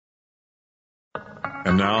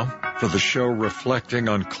And now, for the show reflecting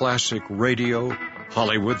on classic radio,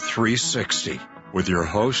 Hollywood 360, with your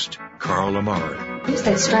host, Carl Amari. Who's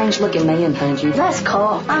that strange-looking man behind you? That's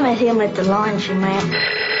Carl. I met him at the laundromat.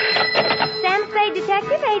 Sam Spade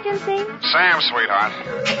Detective Agency. Sam, sweetheart.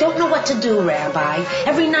 I don't know what to do, Rabbi.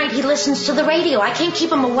 Every night he listens to the radio. I can't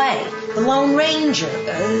keep him away. The Lone Ranger,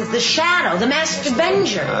 the Shadow, the Masked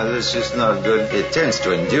Avenger. This is not good. It tends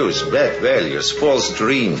to induce bad values, false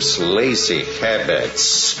dreams, lazy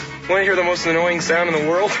habits. Want to hear the most annoying sound in the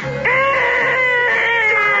world? Guys!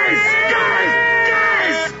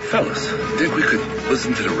 Fellas, think we could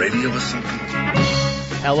listen to the radio or something?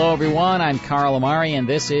 Hello, everyone. I'm Carl Amari, and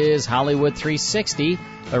this is Hollywood 360,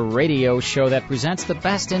 a radio show that presents the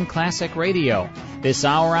best in classic radio. This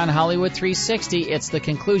hour on Hollywood 360, it's the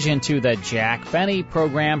conclusion to the Jack Benny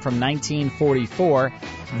program from 1944.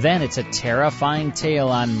 Then it's a terrifying tale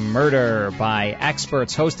on murder by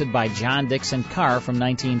experts hosted by John Dickson Carr from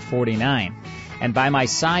 1949. And by my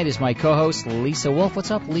side is my co-host, Lisa Wolf. What's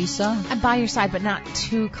up, Lisa? I'm by your side, but not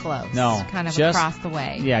too close. No. Kind of just across the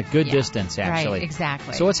way. Yeah, good distance, actually. Right,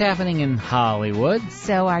 exactly. So what's happening in Hollywood?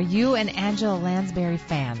 So are you an Angela Lansbury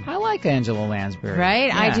fan? I like Angela Lansbury. Right?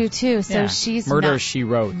 Yeah. I do, too. So she's... Murder, She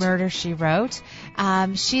Wrote. Murder, She Wrote.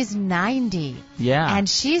 She's 90. Yeah. And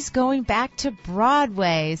she's going back to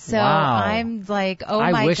Broadway. So wow. I'm like, oh,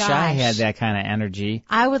 my gosh. I wish I had that kind of energy.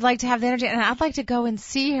 I would like to have the energy, and I'd like to go and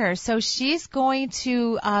see her. So she's going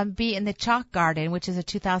to be in the Chalk Garden, which is a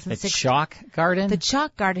 2006... The Chalk Garden? The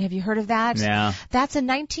Chalk Garden. Have you heard of that? Yeah. That's a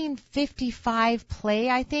 1955 play,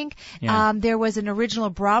 I think. Yeah. There was an original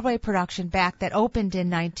Broadway production back that opened in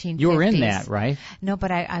 1950s. You were in that, right? No, but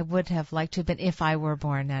I would have liked to have been if I were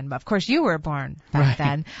born then. But of course, you were born back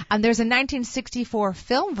then. There's a 1964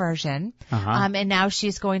 film version, and now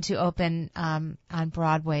she's going to open on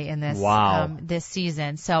Broadway in this this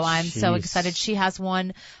season. So I'm so excited. She has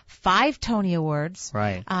won 5 Tony Awards.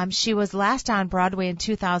 Right. She was last on Broadway in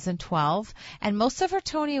 2012, and most of her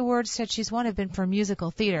Tony Awards that she's won have been for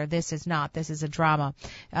musical theater. This is not. This is a drama.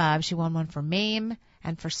 She won one for Mame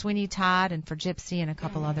and for Sweeney Todd and for Gypsy and a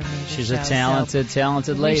couple other major She's shows. a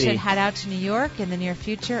talented lady. We should head out to New York in the near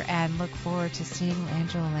future and look forward to seeing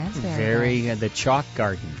Angela Lansbury. The Chalk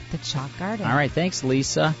Garden. The Chalk Garden. All right, thanks,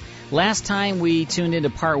 Lisa. Last time we tuned into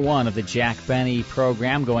part 1 of the Jack Benny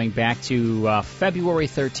program, going back to February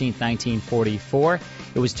 13th, 1944.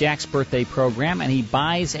 It was Jack's birthday program, and he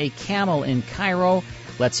buys a camel in Cairo.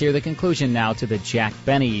 Let's hear the conclusion now to the Jack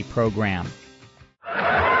Benny program.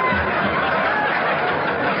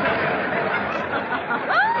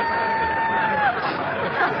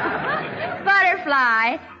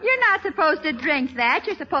 Butterfly, you're not supposed to drink that.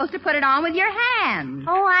 You're supposed to put it on with your hands.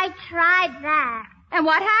 Oh, I tried that. And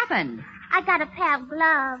what happened? I got a pair of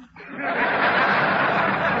gloves.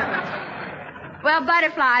 Well,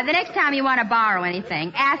 Butterfly, the next time you want to borrow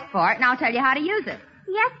anything, ask for it, and I'll tell you how to use it.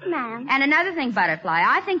 Yes, ma'am. And another thing, Butterfly,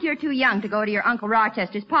 I think you're too young to go to your Uncle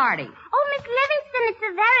Rochester's party. Oh, Miss Livingstone, it's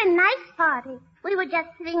a very nice party. We were just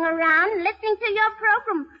sitting around listening to your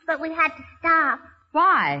program, but we had to stop.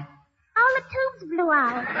 Why? All the tubes blew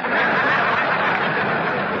out.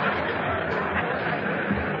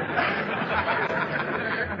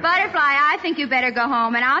 Butterfly, I think you better go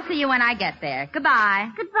home, and I'll see you when I get there. Goodbye.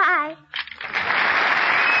 Goodbye.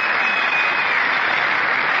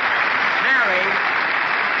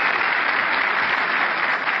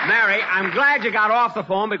 Mary, I'm glad you got off the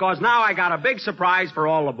phone because now I got a big surprise for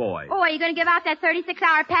all the boys. Oh, are you going to give out that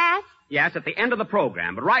 36-hour pass? Yes, at the end of the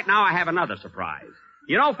program, but right now I have another surprise.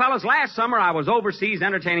 You know, fellas, last summer I was overseas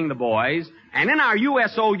entertaining the boys, and in our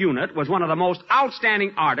USO unit was one of the most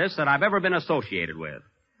outstanding artists that I've ever been associated with.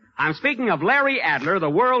 I'm speaking of Larry Adler, the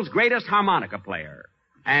world's greatest harmonica player.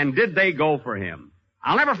 And did they go for him?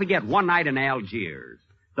 I'll never forget one night in Algiers.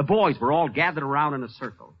 The boys were all gathered around in a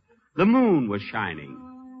circle. The moon was shining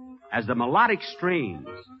as the melodic strains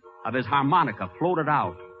of his harmonica floated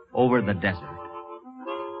out over the desert.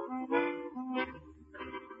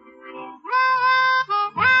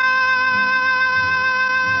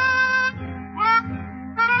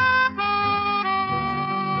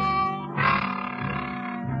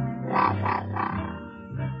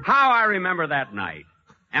 How I remember that night.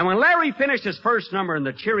 And when Larry finished his first number and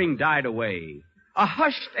the cheering died away, a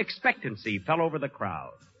hushed expectancy fell over the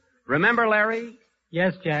crowd. Remember, Larry?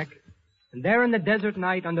 Yes, Jack. And there in the desert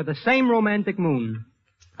night, under the same romantic moon,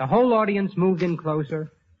 the whole audience moved in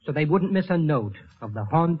closer so they wouldn't miss a note of the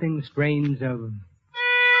haunting strains of...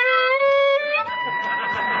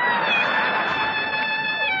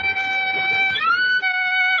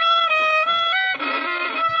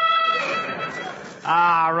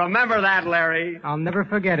 Remember that, Larry? I'll never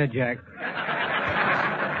forget it, Jack.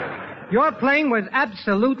 Your playing was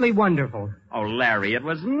absolutely wonderful. Oh, Larry, it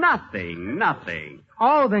was nothing.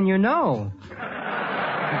 Oh, then you know.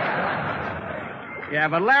 Yeah,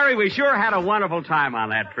 but Larry, we sure had a wonderful time on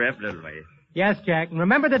that trip, didn't we? Yes, Jack.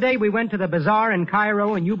 Remember the day we went to the bazaar in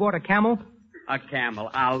Cairo and you bought a camel? A camel.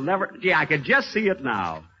 I'll never... Gee, I could just see it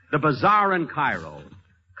now. The bazaar in Cairo.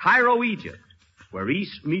 Cairo, Egypt, where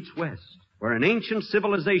East meets West, where an ancient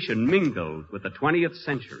civilization mingled with the 20th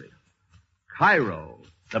century. Cairo,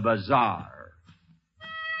 the bazaar.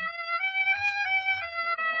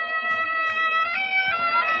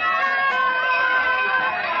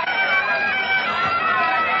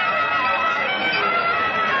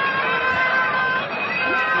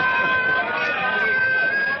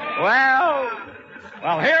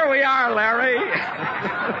 Well, here we are, Larry.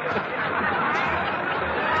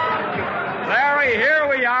 Larry, here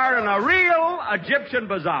we are in a real Egyptian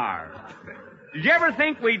bazaar. Did you ever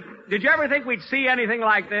think we'd see anything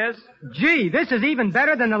like this? Gee, this is even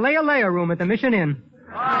better than the Leia room at the Mission Inn.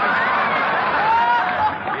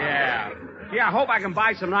 Yeah, I hope I can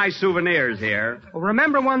buy some nice souvenirs here. Well,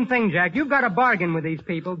 remember one thing, Jack. You've got to bargain with these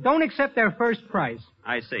people. Don't accept their first price.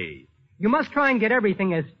 I see. You must try and get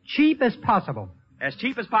everything as cheap as possible. As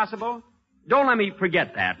cheap as possible? Don't let me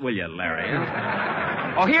forget that, will you, Larry?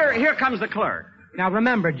 Oh, here comes the clerk. Now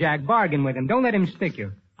remember, Jack, bargain with him. Don't let him stick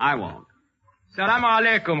you. I won't. السلام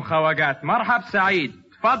عليكم خواجات مرحب سعيد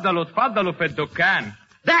تفضلوا في الدكان.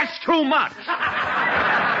 That's too much.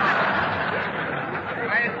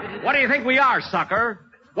 What do you think we are, sucker?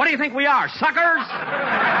 What do you think we are, suckers?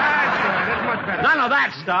 None of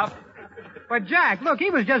that stuff. But Jack, look,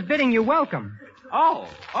 he was just bidding you welcome. Oh.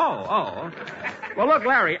 Well, look,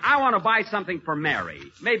 Larry, I want to buy something for Mary.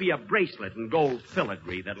 Maybe a bracelet in gold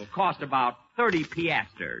filigree that'll cost about 30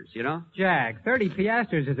 piastres, you know? Jack, 30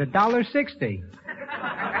 piastres is $1.60.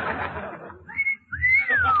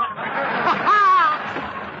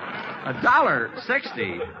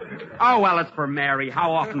 $1.60? Oh, well, it's for Mary.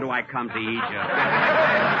 How often do I come to Egypt?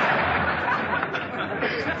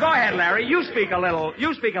 Go ahead, Larry. You speak a little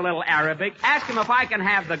Arabic. Ask him if I can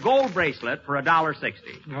have the gold bracelet for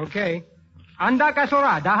 $1.60. Okay. عندك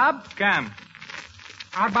أسرة ذهب؟ كام؟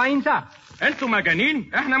 40 ساعة. انتوا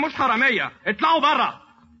مجانين؟ احنا مش حرامية. اطلعوا برا.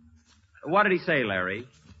 What did he say, Larry?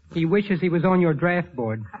 He wishes he was on your draft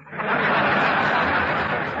board.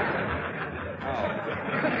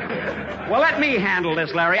 Well, let me handle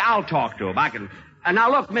this, Larry. I'll talk to him. I can...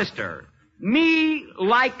 now, look, mister. Me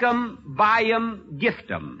like 'em, buy 'em, gift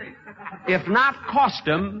 'em. If not cost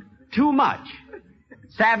 'em, too much.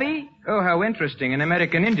 Savvy? Oh, how interesting. An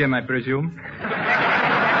American Indian, I presume.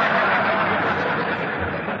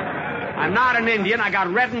 I'm not an Indian. I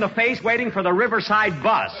got red in the face waiting for the Riverside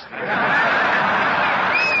bus.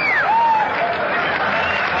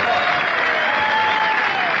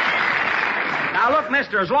 Now, look,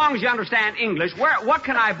 mister, as long as you understand English, what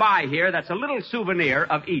can I buy here that's a little souvenir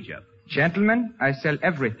of Egypt? Gentlemen, I sell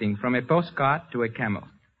everything from a postcard to a camel.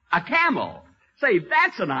 A camel? Say,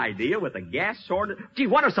 that's an idea with a gas sorted. Gee,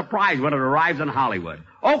 what a surprise when it arrives in Hollywood.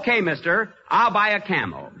 Okay, mister, I'll buy a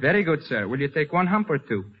camel. Very good, sir. Will you take one hump or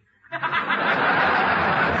two?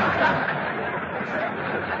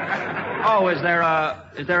 Oh, is there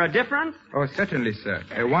a difference? Oh, certainly, sir.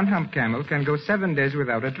 A one-hump camel can go 7 days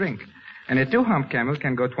without a drink, and a two-hump camel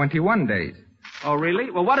can go 21 days. Oh, really?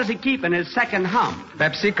 Well, what does he keep in his second hump?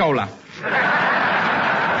 Pepsi Cola.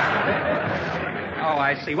 Oh,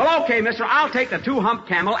 I see. Well, okay, mister, I'll take the two-hump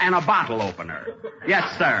camel and a bottle opener. Yes,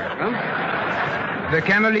 sir. The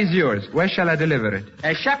camel is yours. Where shall I deliver it?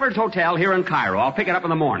 At Shepherd's Hotel here in Cairo. I'll pick it up in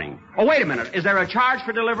the morning. Oh, wait a minute. Is there a charge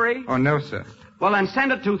for delivery? Oh, no, sir. Well, then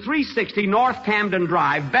send it to 360 North Camden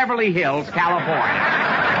Drive, Beverly Hills, California.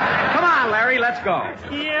 Come on, Larry, let's go.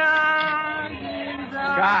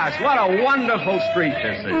 Gosh, what a wonderful street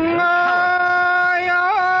this is. Larry,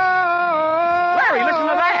 listen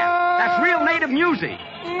to that. That's real native music.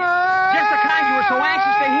 Just the kind you were so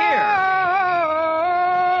anxious to hear.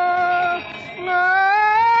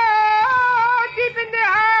 Deep in the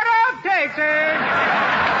heart of Texas.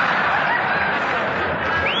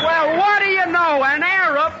 Well, what do you know? An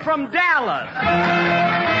Arab from Dallas.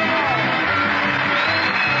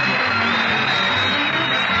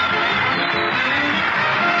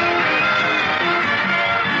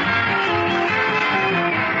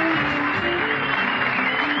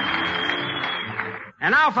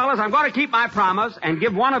 And now, fellas, I'm going to keep my promise and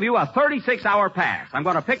give one of you a 36-hour pass. I'm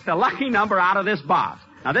going to pick the lucky number out of this box.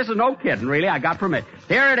 Now, this is no kidding, really. I got permission.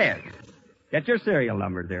 Here it is. Get your serial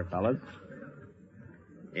numbers there, fellas.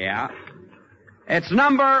 Yeah. It's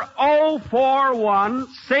number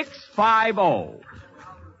 041650.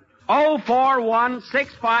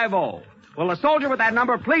 041650. Will the soldier with that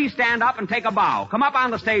number please stand up and take a bow? Come up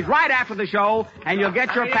on the stage right after the show, and you'll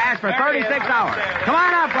get your pass for 36 hours. Come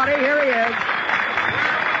on up, buddy. Here he is.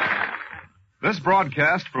 This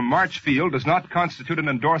broadcast from March Field does not constitute an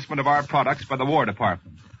endorsement of our products by the War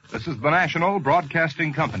Department. This is the National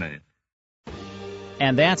Broadcasting Company.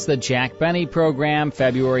 And that's the Jack Benny program,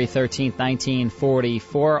 February 13th,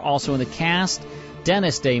 1944. Also in the cast,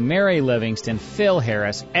 Dennis Day, Mary Livingstone, Phil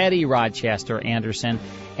Harris, Eddie Rochester Anderson,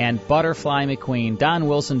 and Butterfly McQueen. Don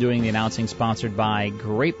Wilson doing the announcing, sponsored by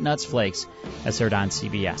Grape Nuts Flakes, as heard on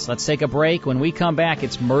CBS. Let's take a break. When we come back,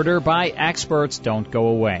 it's Murder by Experts. Don't go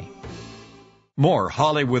away. More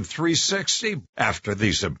Hollywood 360 after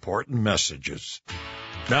these important messages.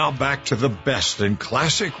 Now back to the best in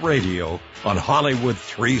classic radio on Hollywood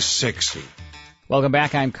 360. Welcome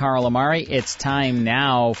back. I'm Carl Amari. It's time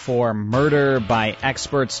now for Murder by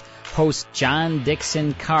Experts. Host John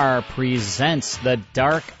Dickson Carr presents The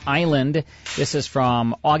Dark Island. This is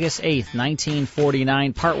from August 8th,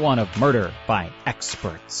 1949, part one of Murder by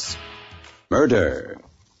Experts. Murder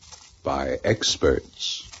by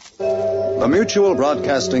Experts. The Mutual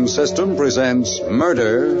Broadcasting System presents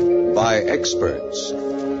Murder by Experts.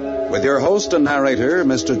 With your host and narrator,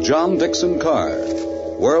 Mr. John Dickson Carr,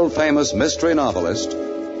 world-famous mystery novelist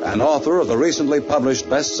and author of the recently published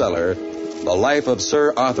bestseller, The Life of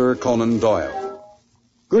Sir Arthur Conan Doyle.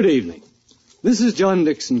 Good evening. This is John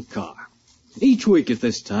Dickson Carr. Each week at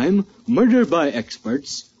this time, Murder by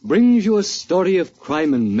Experts brings you a story of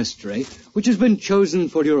crime and mystery which has been chosen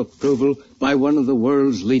for your approval by one of the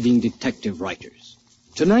world's leading detective writers.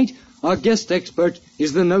 Tonight, our guest expert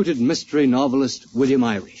is the noted mystery novelist William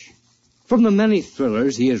Irish. From the many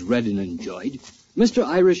thrillers he has read and enjoyed, Mr.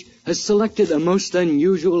 Irish has selected a most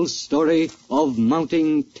unusual story of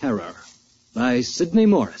mounting terror by Sidney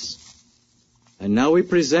Morris. And now we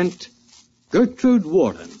present Gertrude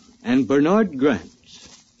Warner and Bernard Grant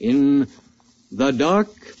in The Dark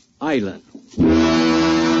Island.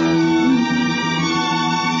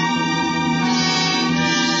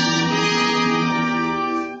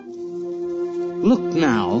 Look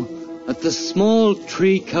now at the small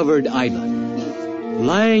tree-covered island,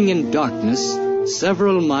 lying in darkness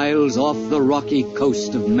several miles off the rocky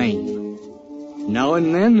coast of Maine. Now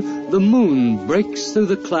and then the moon breaks through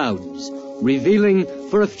the clouds, revealing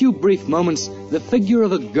for a few brief moments the figure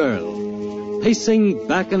of a girl, pacing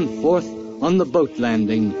back and forth on the boat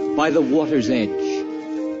landing by the water's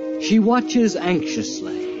edge. She watches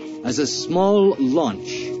anxiously as a small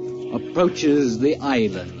launch approaches the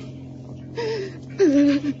island.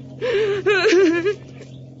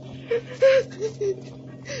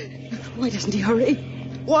 Why doesn't he hurry?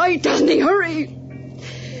 Why doesn't he hurry?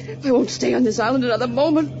 I won't stay on this island another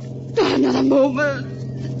moment. Not another moment.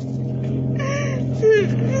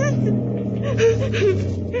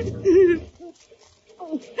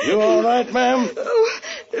 You all right, ma'am?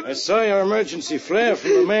 I saw your emergency flare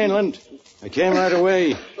from the mainland. I came right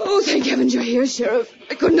away. Oh, thank heavens you're here, Sheriff.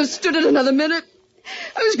 I couldn't have stood it another minute.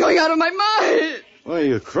 I was going out of my mind. Why are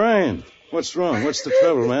you crying? What's wrong? What's the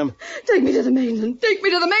trouble, ma'am? Take me to the mainland. Take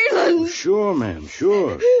me to the mainland. Sure, ma'am,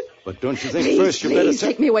 sure. But don't you think please, first you better... Please,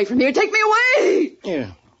 take me away from here. Take me away.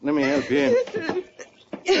 Here, let me help you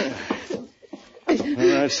in.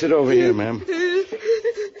 All right, sit over here, ma'am.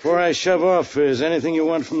 Before I shove off, is anything you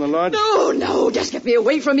want from the lodge? No, just get me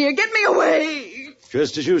away from here. Get me away.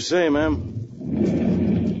 Just as you say, ma'am.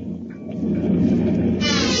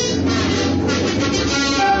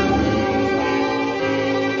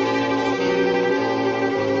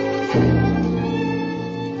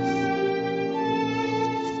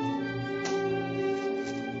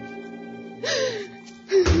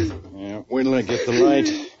 Wait till I get the light.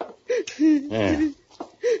 Yeah.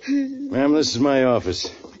 Ma'am, this is my office.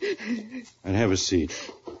 I'd have a seat.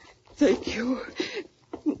 Thank you.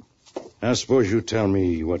 Now, suppose you tell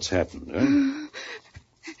me what's happened, huh?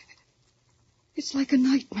 It's like a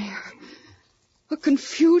nightmare. A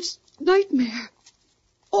confused nightmare.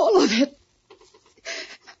 All of it.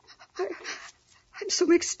 I'm so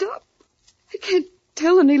mixed up. I can't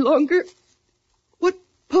tell any longer what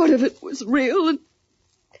part of it was real and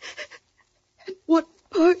what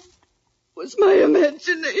part was my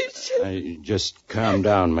imagination. Just calm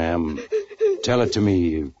down, ma'am. Tell it to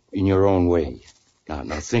me in your own way.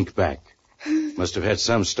 Now think back. Must have had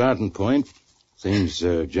some starting point. Things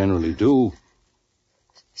generally do.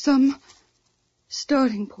 Some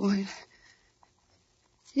starting point.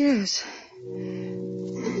 Yes.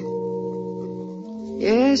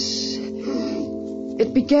 Yes.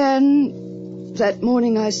 It began that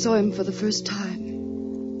morning I saw him for the first time.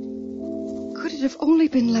 Could it have only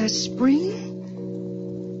been last spring?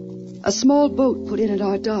 A small boat put in at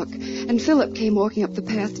our dock, and Philip came walking up the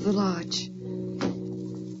path to the lodge.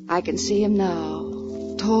 I can see him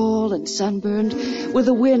now, tall and sunburned, with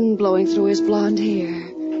the wind blowing through his blonde hair.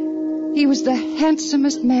 He was the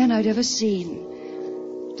handsomest man I'd ever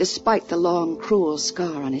seen, despite the long, cruel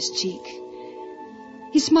scar on his cheek.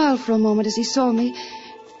 He smiled for a moment as he saw me,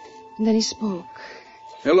 and then he spoke.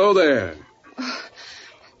 Hello there.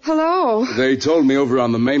 Hello. They told me over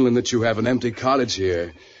on the mainland that you have an empty cottage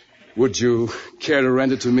here. Would you care to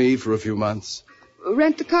rent it to me for a few months?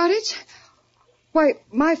 Rent the cottage? Why,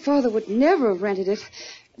 my father would never have rented it.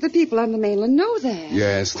 The people on the mainland know that.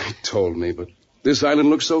 Yes, they told me, but this island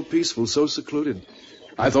looks so peaceful, so secluded.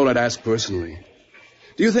 I thought I'd ask personally.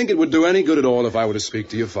 Do you think it would do any good at all if I were to speak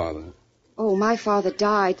to your father? Oh, my father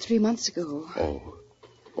died 3 months ago.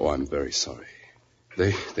 Oh, I'm very sorry.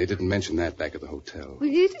 They didn't mention that back at the hotel. Well,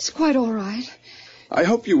 it is quite all right. I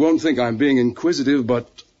hope you won't think I'm being inquisitive,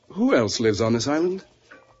 but who else lives on this island?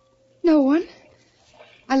 No one.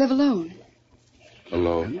 I live alone.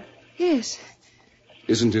 Alone? Yes.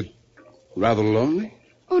 Isn't it rather lonely?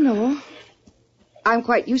 Oh, no. I'm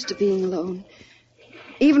quite used to being alone.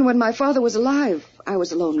 Even when my father was alive, I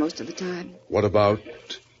was alone most of the time. What about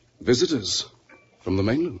visitors from the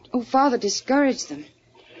mainland? Oh, Father discouraged them.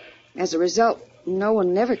 As a result, no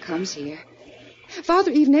one ever comes here.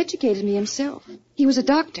 Father even educated me himself. He was a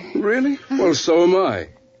doctor. Really? Well, so am I.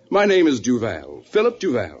 My name is Duval, Philip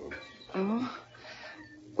Duval. Oh.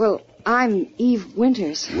 Well, I'm Eve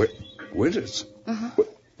Winters. Winters? Uh-huh.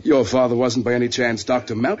 Your father wasn't by any chance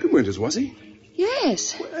Dr. Malcolm Winters, was he?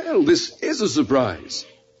 Yes. Well, this is a surprise.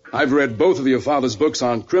 I've read both of your father's books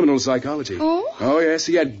on criminal psychology. Oh? Oh, yes,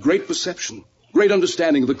 he had great perception, great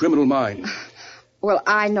understanding of the criminal mind. Well,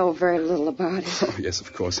 I know very little about it. Oh, yes,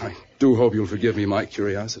 of course. I do hope you'll forgive me my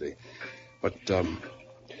curiosity. But,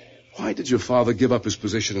 why did your father give up his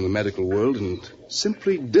position in the medical world and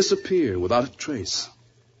simply disappear without a trace?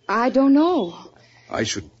 I don't know. I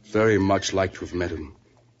should very much like to have met him.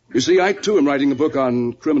 You see, I, too, am writing a book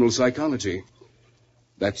on criminal psychology.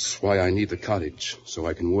 That's why I need the cottage, so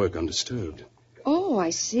I can work undisturbed. Oh,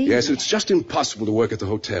 I see. Yes, it's just impossible to work at the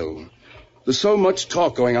hotel. There's so much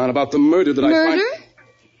talk going on about the murder that I find... Murder?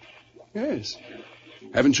 Yes.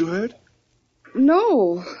 Haven't you heard?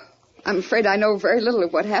 No. I'm afraid I know very little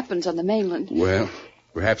of what happens on the mainland. Well,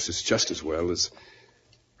 perhaps it's just as well as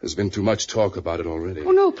there's been too much talk about it already.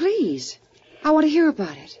 Oh, no, please. I want to hear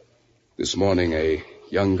about it. This morning, a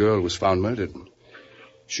young girl was found murdered.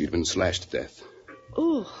 She'd been slashed to death.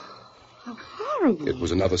 Oh, how horrible. It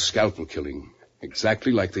was another scalpel killing,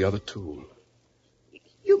 exactly like the other two.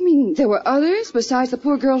 You mean there were others besides the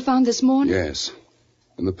poor girl found this morning? Yes.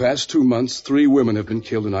 In the past 2 months, 3 women have been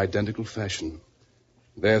killed in identical fashion.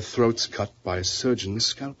 Their throats cut by a surgeon's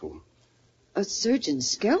scalpel. A surgeon's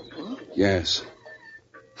scalpel? Yes.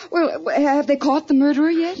 Well, have they caught the murderer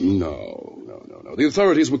yet? No. The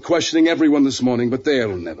authorities were questioning everyone this morning, but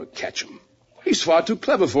they'll never catch him. He's far too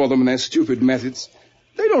clever for them and their stupid methods.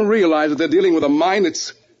 They don't realize that they're dealing with a mind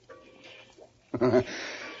that's...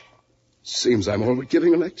 Seems I'm already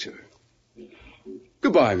giving a lecture.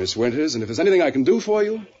 Goodbye, Miss Winters, and if there's anything I can do for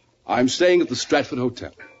you, I'm staying at the Stratford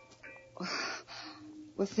Hotel.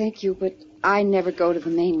 Well, thank you, but I never go to the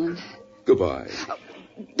mainland. Goodbye.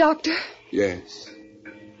 Doctor? Yes?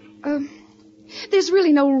 There's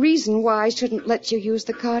really no reason why I shouldn't let you use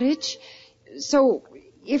the cottage. So,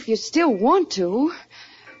 if you still want to...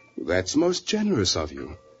 That's most generous of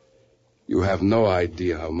you. You have no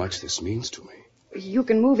idea how much this means to me. You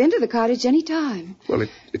can move into the cottage any time. Well,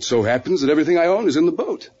 it so happens that everything I own is in the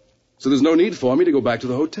boat. So there's no need for me to go back to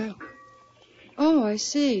the hotel. Oh, I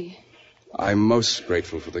see. I'm most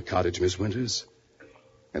grateful for the cottage, Miss Winters.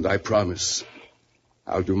 And I promise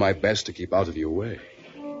I'll do my best to keep out of your way.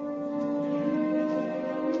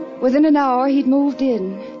 Within an hour, he'd moved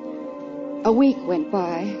in. A week went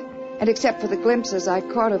by, and except for the glimpses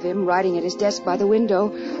I'd caught of him writing at his desk by the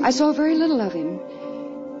window, I saw very little of him.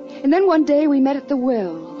 And then one day we met at the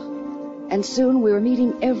well, and soon we were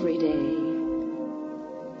meeting every day.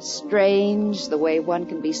 Strange the way one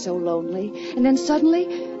can be so lonely, and then suddenly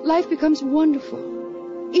life becomes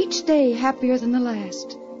wonderful, each day happier than the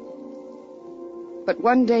last. But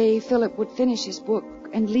one day Philip would finish his book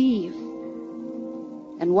and leave,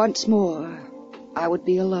 and once more I would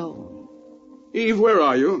be alone. Eve, where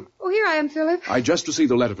are you? Oh, here I am, Philip. I just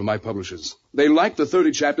received a letter from my publishers. They like the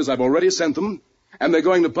 30 chapters I've already sent them, and they're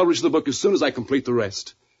going to publish the book as soon as I complete the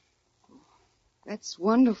rest. That's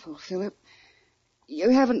wonderful, Philip. You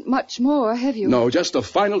haven't much more, have you? No, just a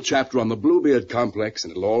final chapter on the Bluebeard complex,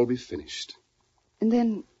 and it'll all be finished. And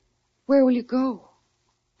then, where will you go?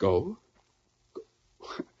 Go?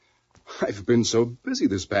 I've been so busy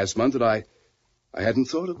this past month that I hadn't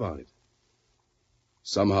thought about it.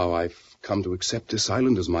 Somehow I've come to accept this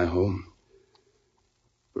island as my home.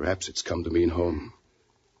 Perhaps it's come to mean home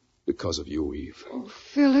because of you, Eve. Oh,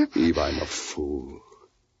 Philip. Eve, I'm a fool.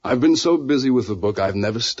 I've been so busy with the book, I've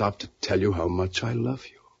never stopped to tell you how much I love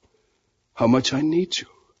you. How much I need you.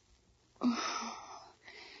 Oh,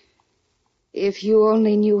 if you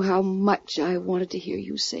only knew how much I wanted to hear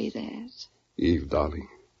you say that. Eve, darling,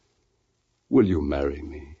 will you marry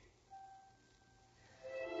me?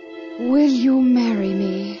 Will you marry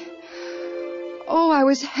me? Oh, I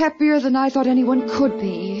was happier than I thought anyone could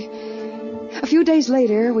be. A few days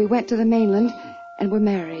later, we went to the mainland and were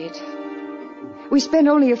married. We spent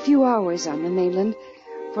only a few hours on the mainland,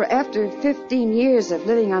 for after 15 years of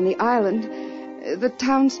living on the island, the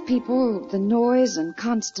townspeople, the noise and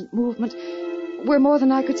constant movement were more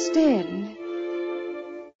than I could stand.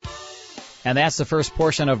 And that's the first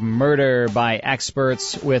portion of Murder by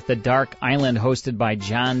Experts with The Dark Island, hosted by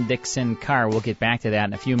John Dickson Carr. We'll get back to that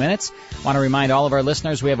in a few minutes. I want to remind all of our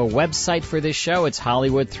listeners we have a website for this show. It's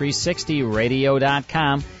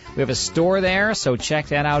Hollywood360radio.com. We have a store there, so check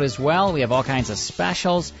that out as well. We have all kinds of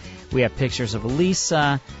specials. We have pictures of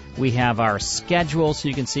Lisa. We have our schedule, so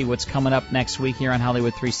you can see what's coming up next week here on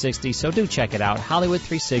Hollywood 360. So do check it out,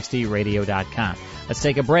 Hollywood360radio.com. Let's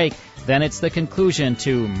take a break. Then it's the conclusion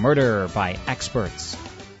to Murder by Experts.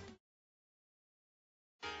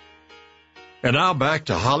 And now back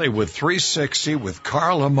to Hollywood 360 with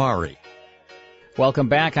Carl Amari. Welcome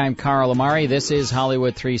back. I'm Carl Amari. This is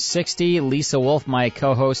Hollywood 360. Lisa Wolf, my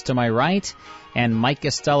co-host, to my right, and Mike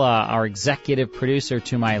Gastella, our executive producer,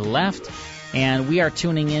 to my left. And we are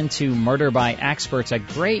tuning into Murder by Experts, a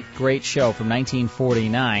great, great show from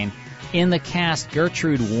 1949. In the cast,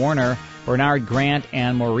 Gertrude Warner, Bernard Grant,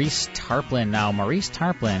 and Maurice Tarplin. Now, Maurice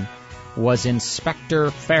Tarplin was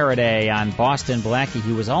Inspector Faraday on Boston Blackie.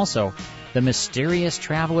 He was also the mysterious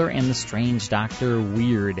traveler and the strange Dr.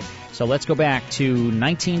 Weird. So let's go back to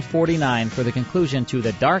 1949 for the conclusion to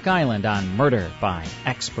The Dark Island on Murder by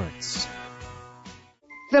Experts.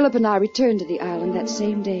 Philip and I returned to the island that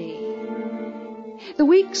same day. The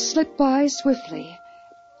weeks slipped by swiftly.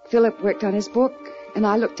 Philip worked on his book, and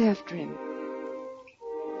I looked after him.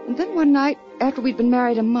 And then one night, after we'd been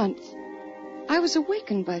married a month, I was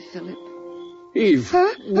awakened by Philip. Eve,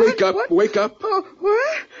 wake up, what? Wake up. Oh,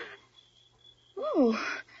 what? Oh,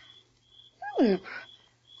 Philip,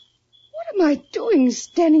 what am I doing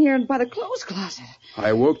standing here by the clothes closet? I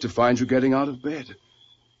awoke to find you getting out of bed.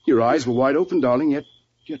 Your eyes were wide open, darling, yet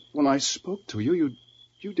when I spoke to you,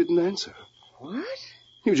 you didn't answer. What?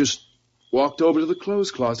 You just walked over to the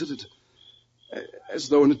clothes closet as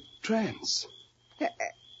though in a trance.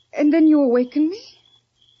 And then you awakened me?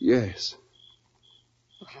 Yes.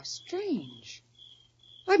 Oh, how strange.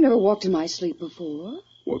 I've never walked in my sleep before.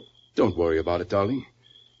 Well, don't worry about it, darling.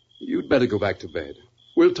 You'd better go back to bed.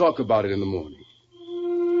 We'll talk about it in the morning.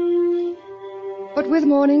 But with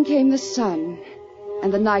morning came the sun,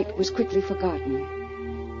 and the night was quickly forgotten.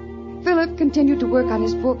 Philip continued to work on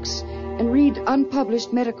his books and read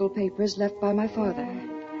unpublished medical papers left by my father.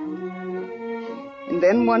 And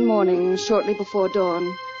then one morning, shortly before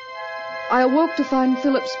dawn, I awoke to find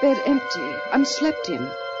Philip's bed empty. Unslept him.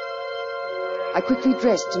 I quickly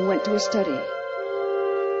dressed and went to his study.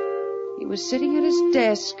 He was sitting at his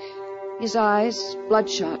desk, his eyes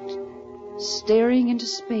bloodshot, staring into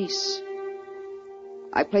space.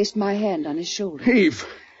 I placed my hand on his shoulder. Eve!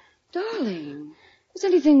 Darling, is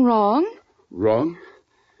anything wrong? Wrong?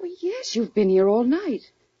 Well, yes, you've been here all night.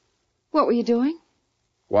 What were you doing?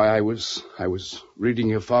 Why, I was reading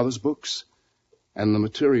your father's books and the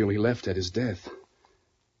material he left at his death.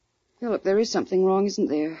 Philip, there is something wrong, isn't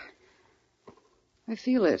there? I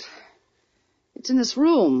feel it. It's in this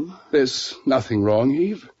room. There's nothing wrong,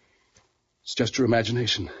 Eve. It's just your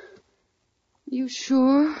imagination. You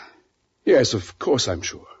sure? Yes, of course I'm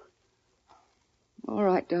sure. All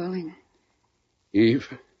right, darling. Eve?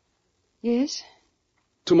 Yes?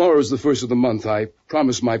 Tomorrow's the first of the month. I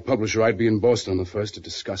promised my publisher I'd be in Boston on the 1st to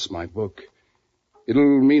discuss my book.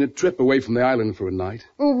 It'll mean a trip away from the island for a night.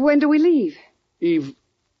 Well, when do we leave? Eve,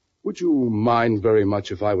 would you mind very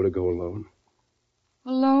much if I were to go alone?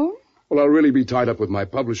 Alone? Well, I'll really be tied up with my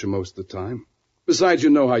publisher most of the time. Besides, you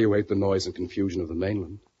know how you hate the noise and confusion of the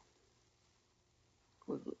mainland.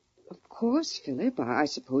 Well, of course, Philip. I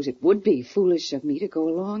suppose it would be foolish of me to go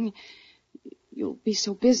along. You'll be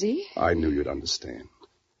so busy. I knew you'd understand.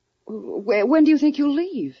 When do you think you'll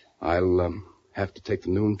leave? I'll have to take the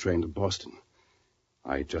noon train to Boston.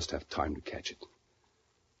 I just have time to catch it.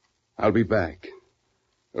 I'll be back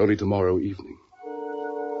early tomorrow evening.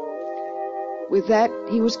 With that,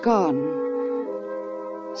 he was gone.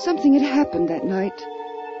 Something had happened that night.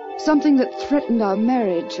 Something that threatened our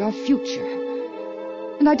marriage, our future.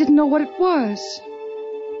 And I didn't know what it was.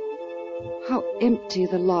 How empty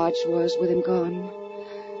the lodge was with him gone.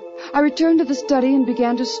 I returned to the study and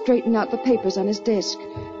began to straighten out the papers on his desk.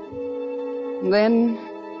 And then,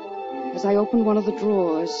 as I opened one of the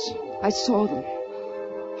drawers, I saw them.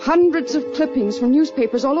 Hundreds of clippings from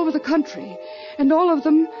newspapers all over the country, and all of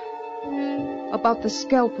them about the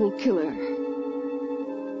Scalpel Killer.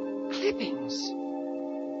 Clippings.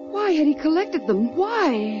 Why had he collected them?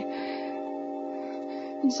 Why?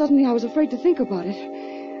 And suddenly I was afraid to think about it.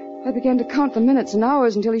 I began to count the minutes and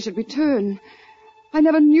hours until he should return. I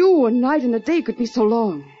never knew a night and a day could be so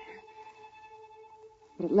long.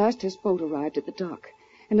 But at last his boat arrived at the dock,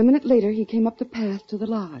 and a minute later he came up the path to the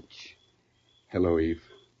lodge. Hello, Eve.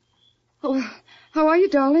 Oh, how are you,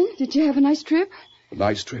 darling? Did you have a nice trip? A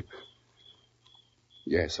nice trip?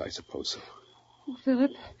 Yes, I suppose so. Oh,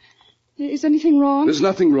 Philip, is anything wrong? There's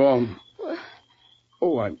nothing wrong.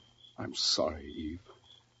 Oh, I'm sorry, Eve.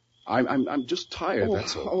 I'm just tired,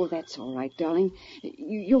 that's all. Oh, that's all right, darling.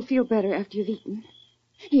 You'll feel better after you've eaten.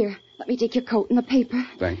 Here, let me take your coat and the paper.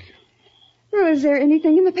 Thank you. Well, is there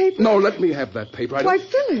anything in the paper? No, let me have that paper. Why,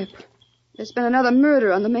 Philip, there's been another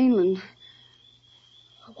murder on the mainland.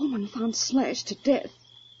 A woman found slashed to death.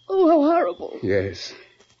 Oh, how horrible. Yes.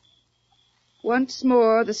 Once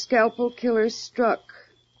more, the Scalpel Killer struck,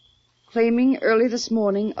 claiming early this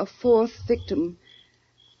morning a fourth victim.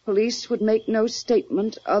 Police would make no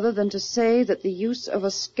statement other than to say that the use of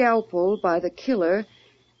a scalpel by the killer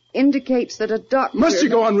indicates that a doctor... Must you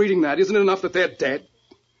go on reading that? Isn't it enough that they're dead?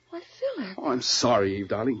 Why, Philip... Oh, I'm sorry, Eve,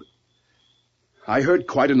 darling. I heard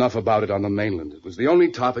quite enough about it on the mainland. It was the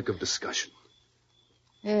only topic of discussion.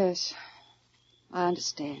 Yes, I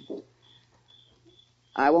understand.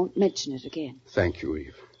 I won't mention it again. Thank you,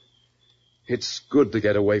 Eve. It's good to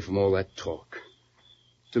get away from all that talk.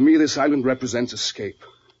 To me, this island represents escape.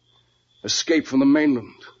 Escape from the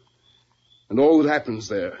mainland. And all that happens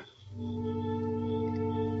there.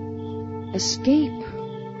 Escape?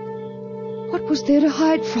 What was there to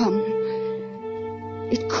hide from?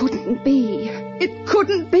 It couldn't be. It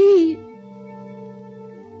couldn't be.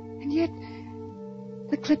 And yet,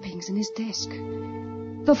 the clippings in his desk,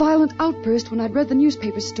 the violent outburst when I'd read the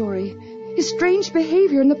newspaper story, his strange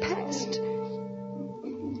behavior in the past.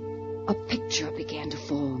 A picture began to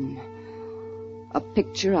form. A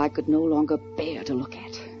picture I could no longer bear to look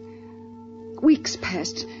at. Weeks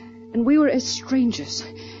passed, and we were as strangers.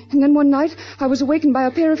 And then one night, I was awakened by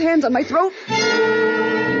a pair of hands on my throat.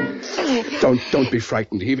 Don't be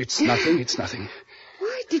frightened, Eve. It's nothing. It's nothing.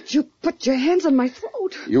 Why did you put your hands on my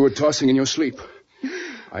throat? You were tossing in your sleep.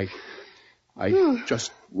 I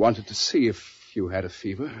just wanted to see if you had a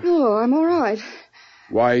fever. No, I'm all right.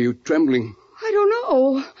 Why are you trembling? I don't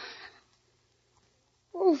know.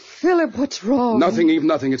 Oh, Philip, what's wrong? Nothing, Eve,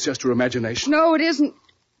 nothing. It's just your imagination. No, it isn't.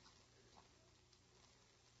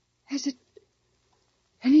 Has it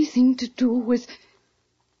anything to do with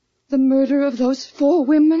the murder of those 4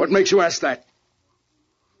 women? What makes you ask that?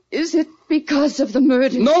 Is it because of the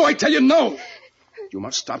murder? No, I tell you no. You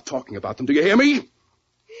must stop talking about them. Do you hear me?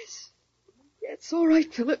 Yes. It's all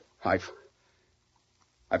right, Philip. I've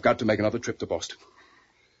got to make another trip to Boston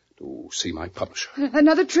to see my publisher.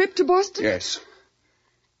 Another trip to Boston? Yes.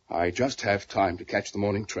 I just have time to catch the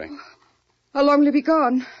morning train. How long will you be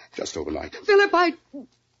gone? Just overnight. Philip,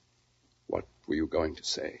 What were you going to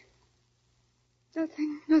say?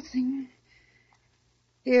 Nothing.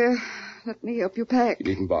 Here, let me help you pack. You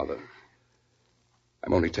needn't bother.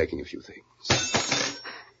 I'm only taking a few things.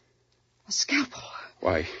 A scalpel.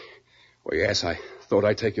 Why, yes, I thought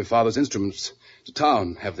I'd take your father's instruments to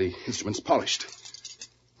town, have the instruments polished.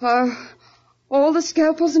 All the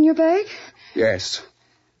scalpels in your bag? Yes.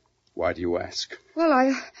 Why do you ask? Well,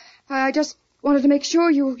 I just wanted to make sure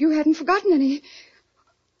you hadn't forgotten any.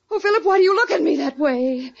 Oh, Philip, why do you look at me that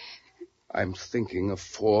way? I'm thinking of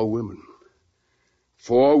 4 women.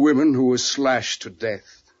 4 women who were slashed to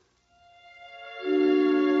death.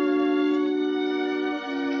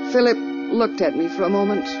 Philip looked at me for a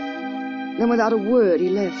moment. Then without a word, he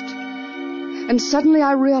left. And suddenly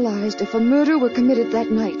I realized if a murder were committed that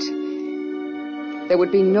night, there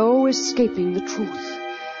would be no escaping the truth.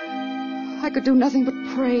 I could do nothing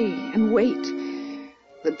but pray and wait.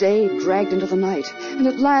 The day dragged into the night, and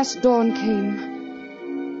at last dawn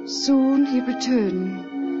came. Soon he'd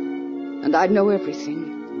return, and I'd know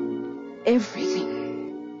everything.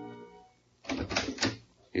 Everything.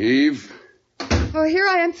 Eve? Oh, here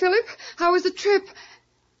I am, Philip. How was the trip?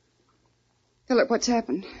 Philip, what's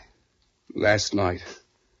happened? Last night,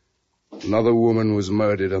 Another woman was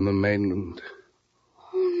murdered on the mainland.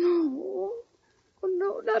 Oh, no. Oh,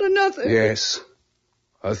 no, not another. Yes.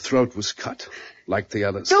 Her throat was cut, like the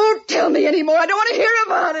others. Don't tell me anymore. I don't want to hear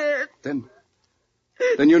about it.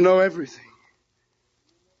 Then you know everything.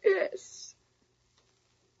 Yes.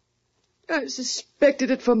 I've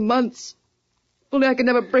suspected it for months. Only I can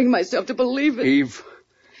never bring myself to believe it. Eve,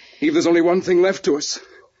 there's only one thing left to us.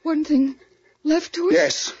 One thing left to us?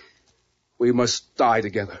 Yes. We must die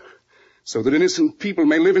together, so that innocent people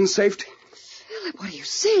may live in safety. Philip, what are you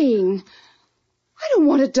saying? I don't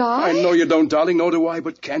want to die. I know you don't, darling, nor do I,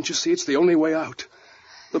 but can't you see it's the only way out?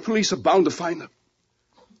 The police are bound to find them.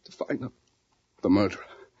 The murderer.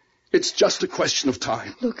 It's just a question of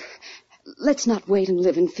time. Look, let's not wait and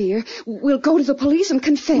live in fear. We'll go to the police and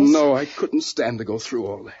confess. No, I couldn't stand to go through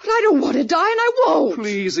all that. But I don't want to die, and I won't.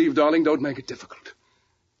 Please, Eve, darling, don't make it difficult.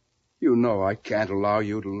 You know I can't allow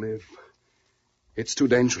you to live. It's too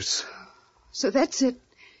dangerous. So that's it.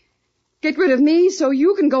 Get rid of me so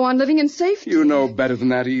you can go on living in safety. You know better than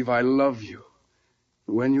that, Eve. I love you.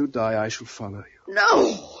 When you die, I shall follow you.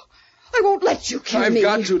 No! I won't let you kill me.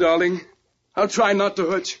 I've got to, darling. I'll try not to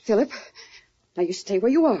hurt you. Philip, now you stay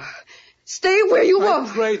where you are. Stay where you are. I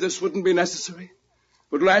pray this wouldn't be necessary.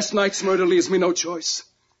 But last night's murder leaves me no choice.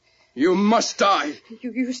 You must die.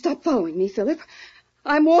 You stop following me, Philip.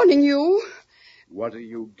 I'm warning you. What are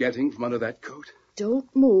you getting from under that coat?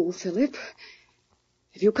 Don't move, Philip.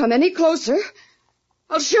 If you come any closer,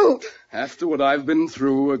 I'll shoot. After what I've been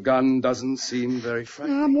through, a gun doesn't seem very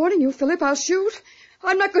frightening. I'm warning you, Philip. I'll shoot.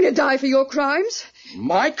 I'm not going to die for your crimes.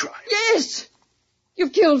 My crimes? Yes.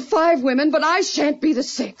 You've killed 5 women, but I shan't be the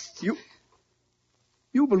 6th.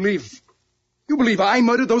 You believe I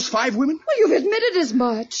murdered those 5 women? Well, you've admitted as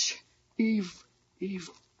much. Eve,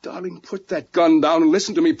 darling, put that gun down and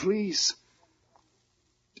listen to me, please.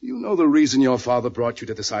 Do you know the reason your father brought you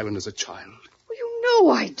to this island as a child? Well, you know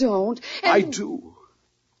I don't. I do.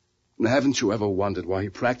 And haven't you ever wondered why he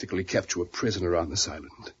practically kept you a prisoner on this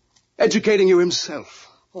island? Educating you himself.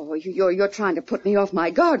 Oh, you're trying to put me off my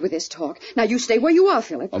guard with this talk. Now you stay where you are,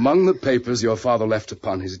 Philip. Among the papers your father left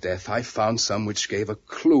upon his death, I found some which gave a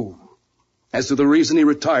clue as to the reason he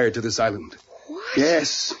retired to this island. What?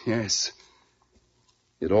 Yes.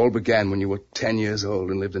 It all began when you were 10 years old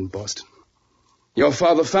and lived in Boston. Your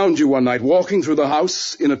father found you one night walking through the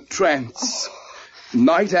house in a trance. Oh.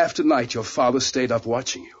 Night after night, your father stayed up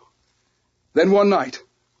watching you. Then one night,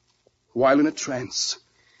 while in a trance,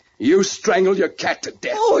 you strangled your cat to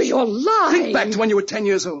death. Oh, you're lying. Think back to when you were 10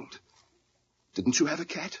 years old. Didn't you have a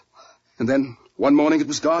cat? And then one morning it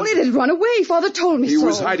was gone. Well, it had run away. Father told me so. He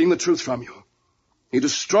was hiding the truth from you. He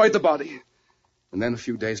destroyed the body. And then a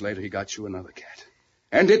few days later he got you another cat.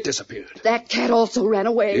 And it disappeared. That cat also ran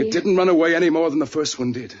away. It didn't run away any more than the first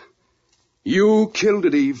one did. You killed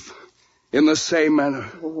it, Eve, in the same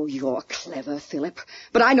manner. Oh, you're clever, Philip.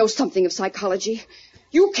 But I know something of psychology.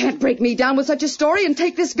 You can't break me down with such a story and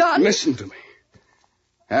take this gun. Listen to me.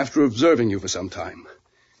 After observing you for some time,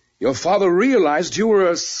 your father realized you were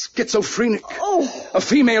a schizophrenic. Oh. A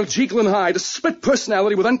female Jekyll and Hyde, a split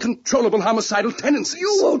personality with uncontrollable homicidal tendencies.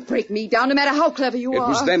 You won't break me down no matter how clever you are. It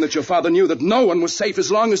was then that your father knew that no one was safe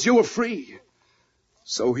as long as you were free.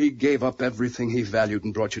 So he gave up everything he valued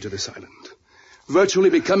and brought you to this island, virtually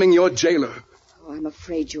becoming your jailer. Oh, I'm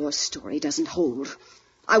afraid your story doesn't hold.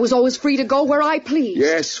 I was always free to go where I pleased.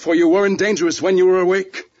 Yes, for you weren't dangerous when you were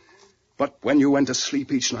awake. But when you went to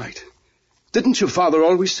sleep each night, didn't your father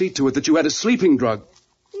always see to it that you had a sleeping drug?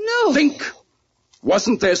 No. Think.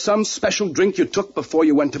 Wasn't there some special drink you took before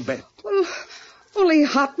you went to bed? Well, only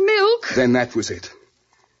hot milk. Then that was it.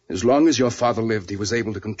 As long as your father lived, he was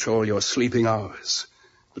able to control your sleeping hours.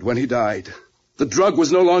 But when he died, the drug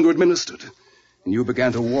was no longer administered. And you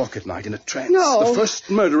began to walk at night in a trance. No. The first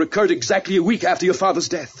murder occurred exactly a week after your father's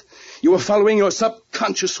death. You were following your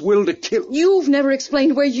subconscious will to kill. You've never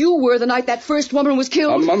explained where you were the night that first woman was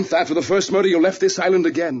killed. A month after the first murder, you left this island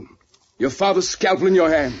again. Your father's scalpel in your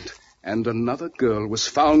hand. And another girl was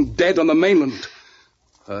found dead on the mainland.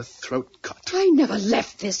 Her throat cut. I never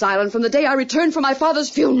left this island from the day I returned from my father's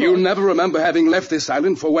funeral. You never remember having left this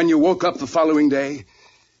island, for when you woke up the following day,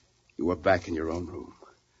 you were back in your own room.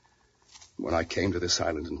 When I came to this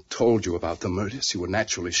island and told you about the murders, you were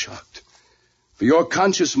naturally shocked. For your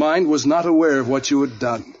conscious mind was not aware of what you had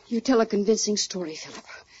done. You tell a convincing story, Philip.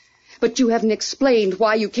 But you haven't explained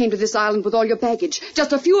why you came to this island with all your baggage,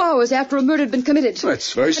 just a few hours after a murder had been committed.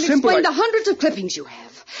 That's very simple. Explain the hundreds of clippings you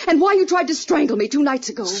have, and why you tried to strangle me 2 nights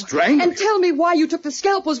ago. Strangle? And tell me why you took the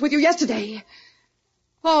scalpels with you yesterday.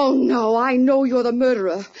 Oh, no, I know you're the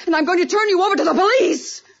murderer, and I'm going to turn you over to the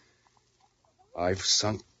police. I've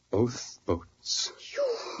sunk both boats secrets.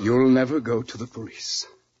 You'll never go to the police.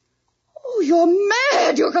 Oh, you're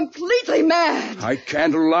mad. You're completely mad. I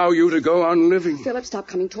can't allow you to go on living. Philip, stop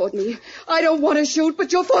coming toward me. I don't want to shoot,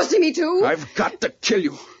 but you're forcing me to. I've got to kill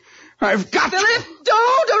you. I've got Philip,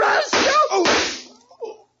 don't, or I'll shoot.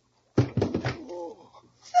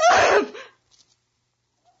 Philip!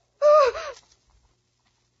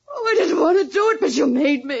 Oh, I didn't want to do it, but you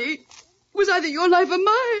made me. It was either your life or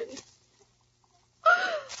mine.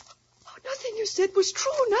 Oh, nothing you said was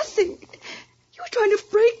true, nothing. You were trying to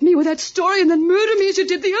break me with that story and then murder me as you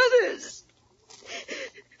did the others.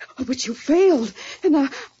 Oh, but you failed. And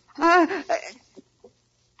I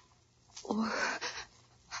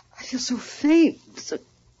feel so faint, so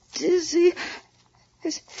dizzy.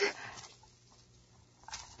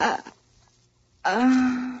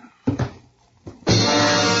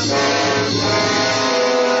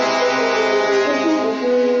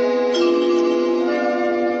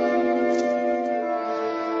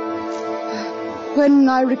 When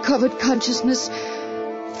I recovered consciousness,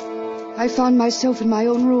 I found myself in my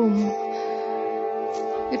own room.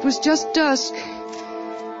 It was just dusk,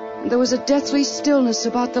 and there was a deathly stillness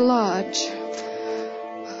about the lodge.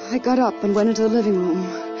 I got up and went into the living room.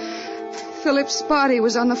 Philip's body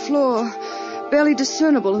was on the floor, barely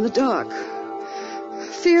discernible in the dark.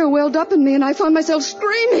 Fear welled up in me, and I found myself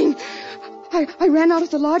screaming. I ran out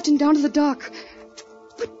of the lodge and down to the dock.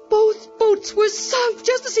 But both boats were sunk,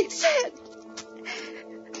 just as he'd said.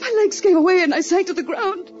 My legs gave away, and I sank to the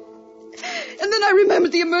ground. And then I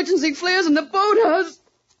remembered the emergency flares in the boathouse.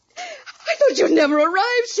 I thought you'd never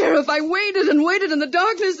arrive, Sheriff. I waited and waited in the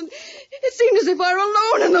darkness, and it seemed as if I were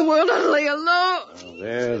alone in the world, utterly alone.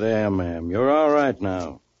 Oh, there, ma'am. You're all right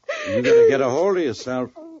now. You gotta get a hold of yourself.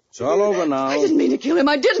 It's all over now. I didn't mean to kill him.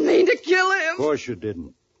 I didn't mean to kill him. Of course you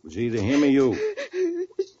didn't. It was either him or you.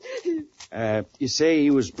 You say he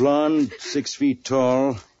was blonde, 6 feet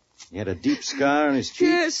tall. He had a deep scar on his cheek.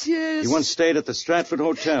 Yes. He once stayed at the Stratford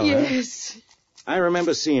Hotel. Yes. Huh? I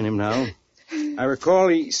remember seeing him now. I recall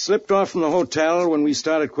he slipped off from the hotel when we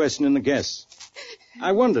started questioning the guests.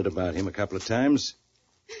 I wondered about him a couple of times.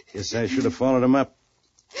 Guess I should have followed him up.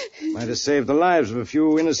 Might have saved the lives of a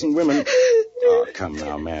few innocent women. Oh, come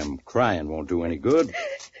now, ma'am. Crying won't do any good.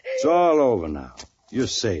 It's all over now. You're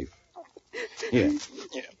safe. Here,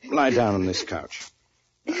 lie down on this couch.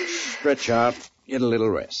 Stretch out. Get a little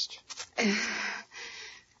rest.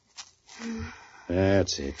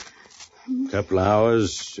 That's it. Couple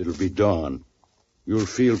hours, it'll be dawn. You'll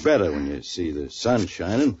feel better when you see the sun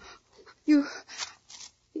shining. You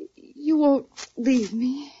won't leave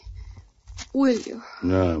me, will you?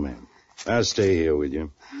 No, ma'am. I'll stay here with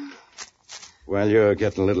you. While you're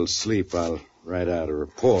getting a little sleep, I'll write out a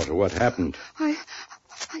report of what happened. I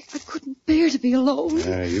couldn't bear to be alone.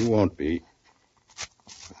 You won't be.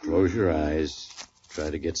 Close your eyes. Try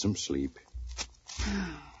to get some sleep.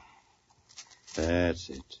 That's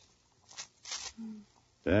it.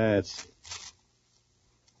 That's it.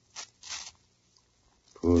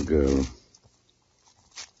 Poor girl.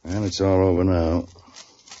 And it's all over now.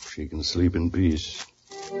 She can sleep in peace.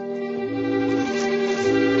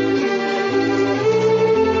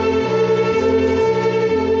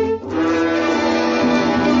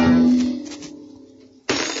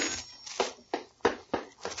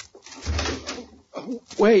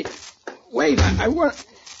 Wait, I want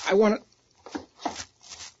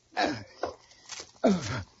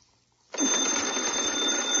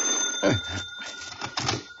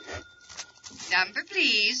Number,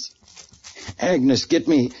 please. Agnes, get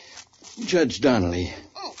me Judge Donnelly.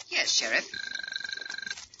 Oh, yes, Sheriff.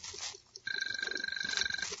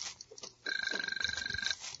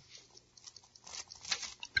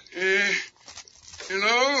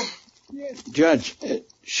 Hello? Judge,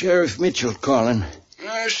 Sheriff Mitchell calling.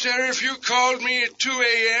 Sheriff, you called me at 2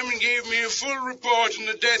 a.m. and gave me a full report on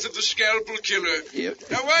the death of the Scalpel Killer.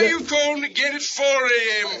 Now, why are you calling again at 4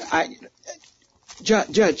 a.m.?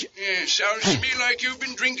 Judge. Yeah, sounds to me like you've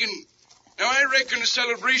been drinking. Now, I reckon the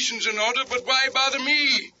celebration's in order, but why bother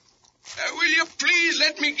me? Will you please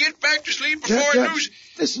let me get back to sleep before I lose...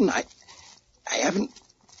 Listen, I haven't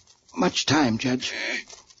much time, Judge.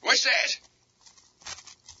 What's that?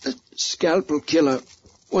 The Scalpel Killer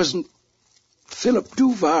wasn't Philip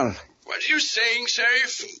Duval. What are you saying,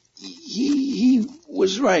 Sheriff? He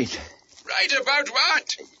was right. Right about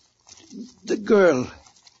what? The girl,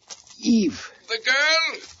 Eve. The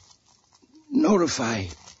girl?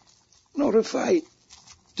 Notify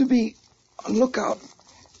to be on lookout.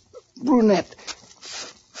 Brunette,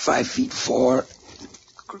 5'4",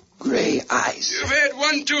 gray eyes. You've had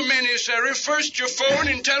one too many, Sheriff. First you phone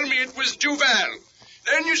and tell me it was Duval.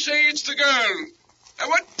 Then you say it's the girl.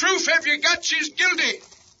 What proof have you got she's guilty?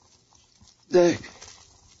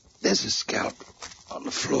 There's a scalp on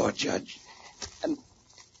the floor, Judge. And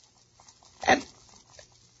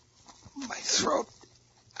my throat.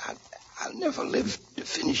 I'll never live to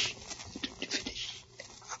finish.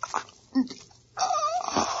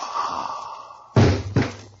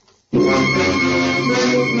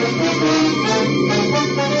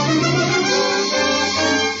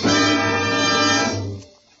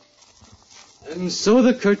 And so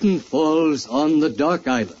the curtain falls on The Dark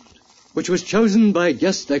Island, which was chosen by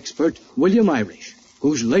guest expert William Irish,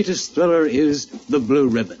 whose latest thriller is The Blue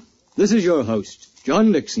Ribbon. This is your host,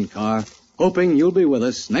 John Dickson Carr, hoping you'll be with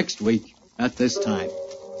us next week at this time.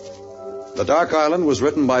 The Dark Island was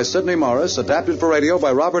written by Sidney Morris, adapted for radio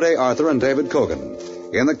by Robert A. Arthur and David Cogan.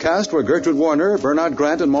 In the cast were Gertrude Warner, Bernard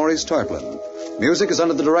Grant, and Maurice Tarplin. Music is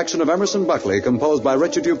under the direction of Emerson Buckley, composed by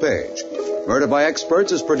Richard DuPage. Murder by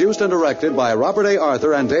Experts is produced and directed by Robert A.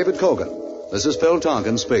 Arthur and David Cogan. This is Phil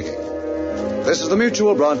Tonkin speaking. This is the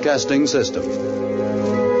Mutual Broadcasting System.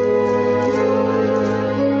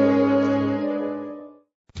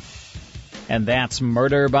 And that's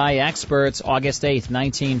Murder by Experts, August 8th,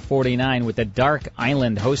 1949, with The Dark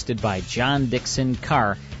Island, hosted by John Dickson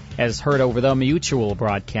Carr, as heard over the Mutual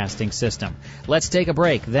Broadcasting System. Let's take a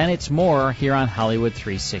break. Then it's more here on Hollywood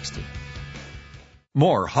 360.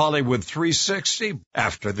 More Hollywood 360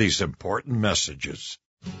 after these important messages.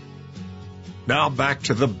 Now back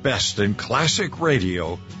to the best in classic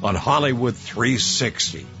radio on Hollywood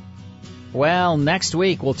 360. Well, next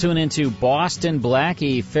week we'll tune into Boston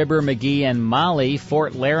Blackie, Fibber McGee and Molly,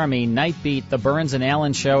 Fort Laramie, Nightbeat, The Burns and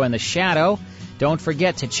Allen Show, and The Shadow. Don't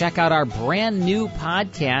forget to check out our brand new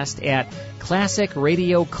podcast at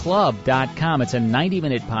ClassicRadioClub.com. It's a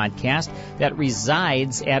 90-minute podcast that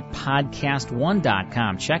resides at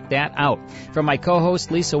podcast1.com. Check that out. From my co-host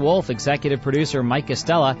Lisa Wolf, executive producer Mike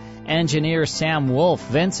Costello, engineer Sam Wolf,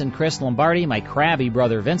 Vince and Chris Lombardi, my crabby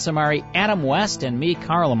brother Vince Amari, Adam West, and me,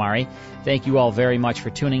 Carl Amari. Thank you all very much for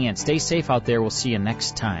tuning in. Stay safe out there. We'll see you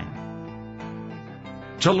next time.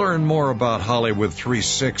 To learn more about Hollywood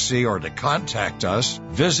 360 or to contact us,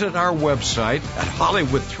 visit our website at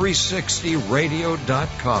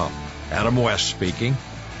Hollywood360radio.com. Adam West speaking.